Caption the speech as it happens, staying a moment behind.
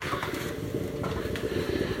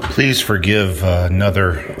Please forgive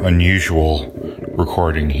another unusual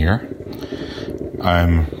recording here.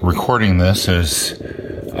 I'm recording this as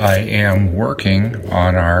I am working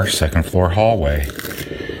on our second floor hallway,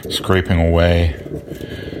 scraping away,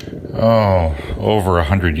 over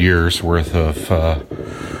 100 years worth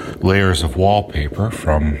of layers of wallpaper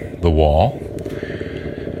from the wall.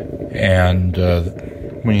 And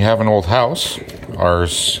when you have an old house,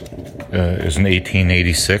 ours is an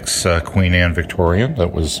 1886 Queen Anne Victorian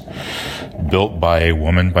that was built by a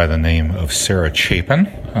woman by the name of Sarah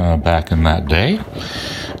Chapin back in that day.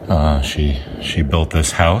 She built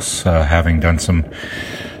this house having done some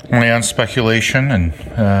land speculation and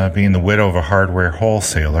being the widow of a hardware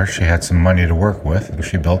wholesaler. She had some money to work with, and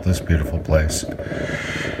she built this beautiful place.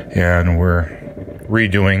 And we're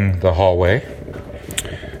redoing the hallway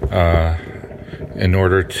in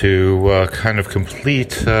order to kind of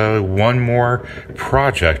complete one more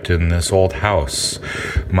project in this old house.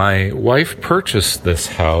 My wife purchased this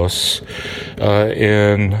house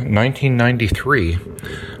in 1993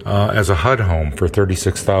 as a HUD home for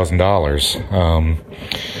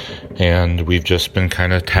 $36,000. And we've just been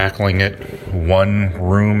kind of tackling it one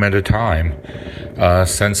room at a time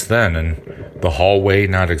since then. And the hallway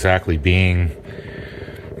not exactly being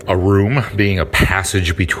a room, being a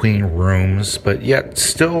passage between rooms, but yet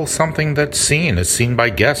still something that's seen. It's seen by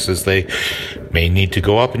guests as they may need to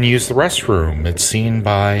go up and use the restroom. It's seen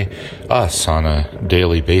by us on a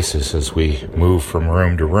daily basis as we move from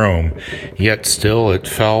room to room, yet still it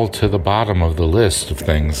fell to the bottom of the list of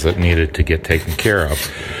things that needed to get taken care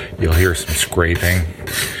of. You'll hear some scraping.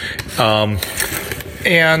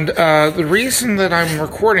 And the reason that I'm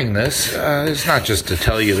recording this is not just to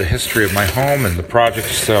tell you the history of my home and the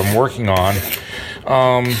projects that I'm working on.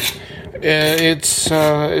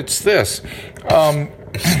 It's this.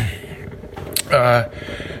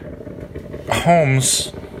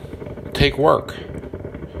 Homes take work.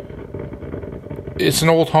 It's an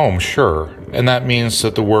old home, sure. And that means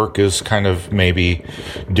that the work is kind of maybe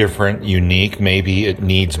different, unique. Maybe it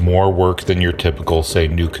needs more work than your typical, say,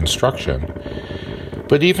 new construction.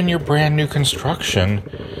 But even your brand new construction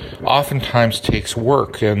oftentimes takes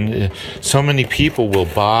work, and so many people will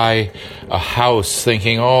buy a house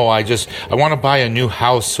thinking, I want to buy a new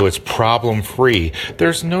house so it's problem free.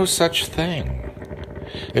 There's no such thing.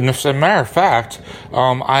 And as a matter of fact,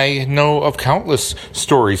 I know of countless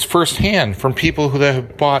stories firsthand from people who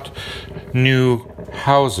have bought new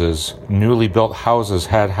houses, newly built houses,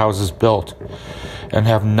 had houses built, and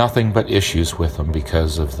have nothing but issues with them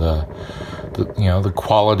because of the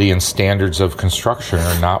quality and standards of construction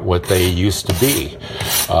are not what they used to be.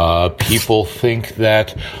 People think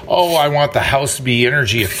that, I want the house to be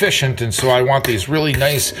energy efficient, and so I want these really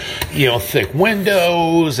nice, thick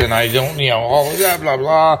windows, and I don't, all of that, blah,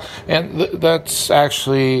 blah. And that's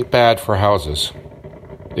actually bad for houses.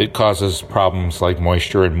 It causes problems like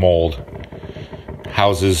moisture and mold.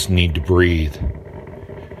 Houses need to breathe.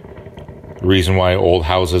 The reason why old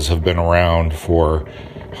houses have been around for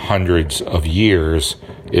hundreds of years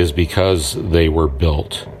is because they were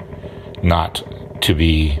built not to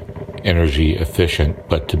be energy efficient,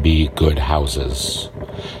 but to be good houses,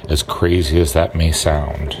 as crazy as that may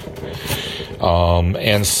sound.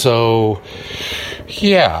 And so,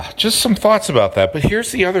 just some thoughts about that. But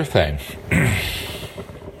here's the other thing.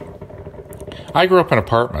 I grew up in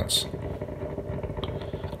apartments.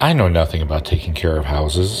 I know nothing about taking care of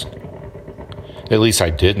houses. At least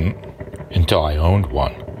I didn't until I owned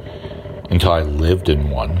one, until I lived in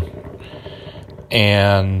one.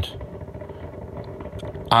 And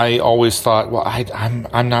I always thought,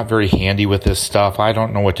 I'm not very handy with this stuff. I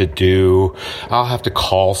don't know what to do. I'll have to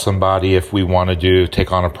call somebody if we want to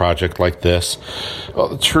take on a project like this. Well,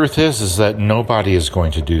 the truth is that nobody is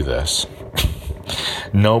going to do this.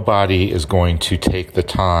 Nobody is going to take the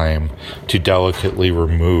time to delicately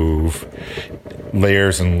remove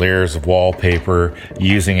layers and layers of wallpaper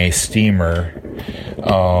using a steamer,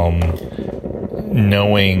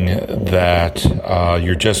 knowing that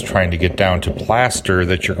you're just trying to get down to plaster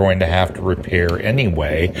that you're going to have to repair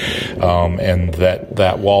anyway, and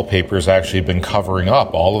that wallpaper has actually been covering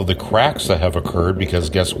up all of the cracks that have occurred, because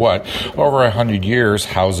guess what? Over 100 years,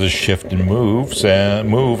 houses shift and move,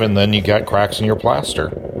 and then you got cracks in your plaster.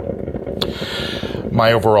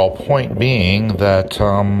 My overall point being that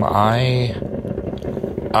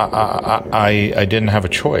I didn't have a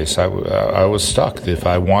choice. I was stuck. If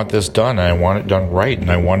I want this done, and I want it done right, and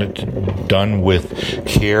I want it done with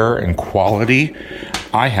care and quality,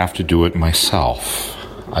 I have to do it myself.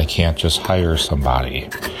 I can't just hire somebody.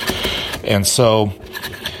 And so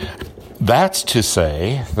That's to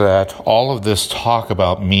say that all of this talk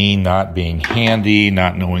about me not being handy,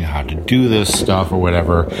 not knowing how to do this stuff or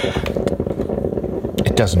whatever,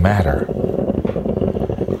 it doesn't matter.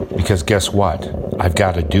 Because guess what? I've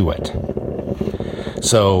got to do it.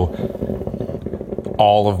 So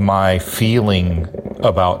all of my feeling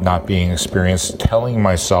about not being experienced, telling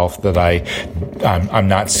myself that I'm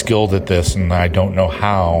not skilled at this and I don't know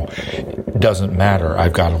how, doesn't matter.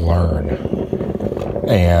 I've got to learn.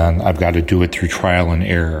 And I've got to do it through trial and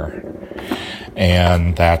error.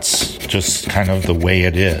 And that's just kind of the way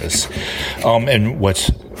it is. And what's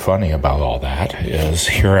funny about all that is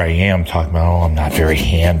here I am talking about, I'm not very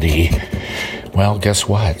handy. Well, guess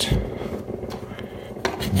what?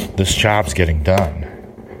 This job's getting done.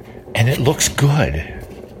 And it looks good.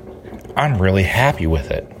 I'm really happy with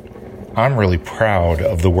it. I'm really proud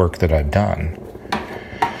of the work that I've done.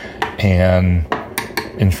 And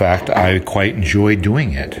in fact, I quite enjoy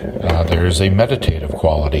doing it. There's a meditative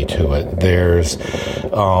quality to it. There's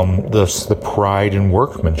the pride and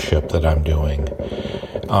workmanship that I'm doing.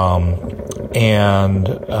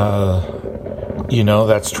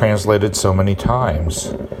 That's translated so many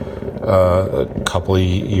times. A couple of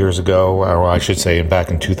years ago, or I should say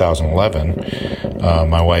back in 2011,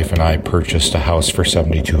 my wife and I purchased a house for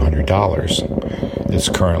 $7,200. It's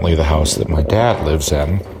currently the house that my dad lives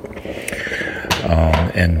in.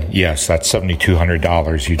 And yes, that's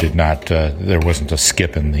 $7,200. You did not, there wasn't a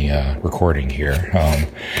skip in the recording here.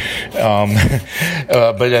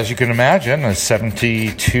 But as you can imagine, a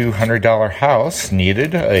 $7,200 house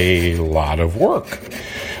needed a lot of work.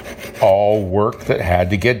 All work that had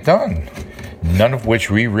to get done. None of which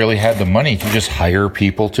we really had the money to just hire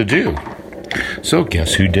people to do. So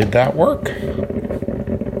guess who did that work?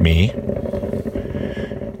 Me.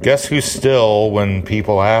 Guess who still, when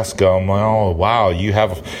people ask them, well, wow, you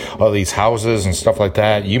have all these houses and stuff like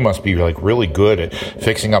that, you must be like really good at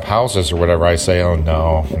fixing up houses or whatever. I say, oh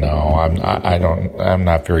no, I'm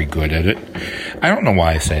not very good at it. I don't know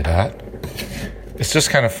why I say that. It's just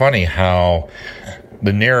kind of funny how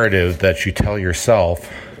the narrative that you tell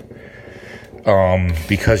yourself,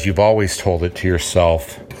 because you've always told it to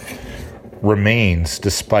yourself, remains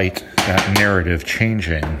despite that narrative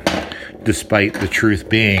changing. Despite the truth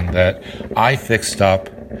being that I fixed up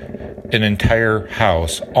an entire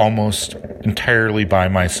house almost entirely by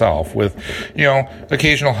myself with,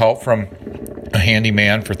 occasional help from a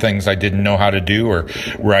handyman for things I didn't know how to do or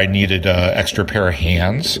where I needed an extra pair of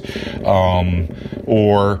hands.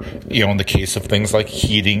 Or, in the case of things like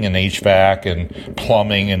heating and HVAC and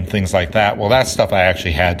plumbing and things like that, well, that stuff I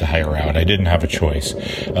actually had to hire out. I didn't have a choice.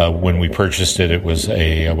 When we purchased it, it was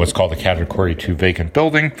what's called a Category 2 vacant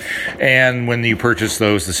building. And when you purchase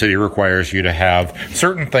those, the city requires you to have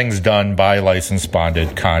certain things done by licensed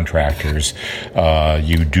bonded contractors.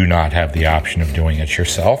 You do not have the option of doing it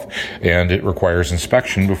yourself. And it requires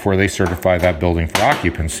inspection before they certify that building for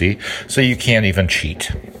occupancy. So you can't even cheat.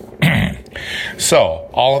 So,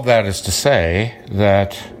 all of that is to say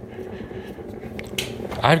that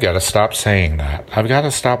I've got to stop saying that. I've got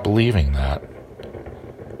to stop believing that.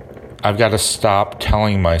 I've got to stop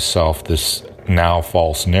telling myself this now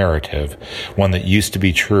false narrative, one that used to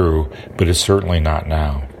be true, but is certainly not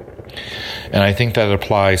now. And I think that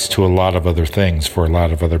applies to a lot of other things for a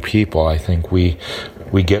lot of other people. I think we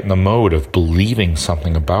get in the mode of believing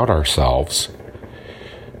something about ourselves,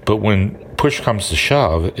 but when push comes to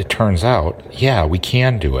shove, it turns out, yeah, we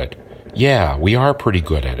can do it. Yeah, we are pretty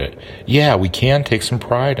good at it. Yeah, we can take some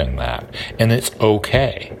pride in that. And it's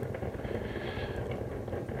okay.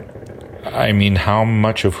 I mean, how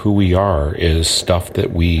much of who we are is stuff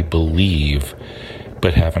that we believe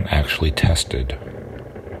but haven't actually tested?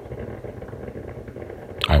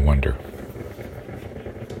 I wonder.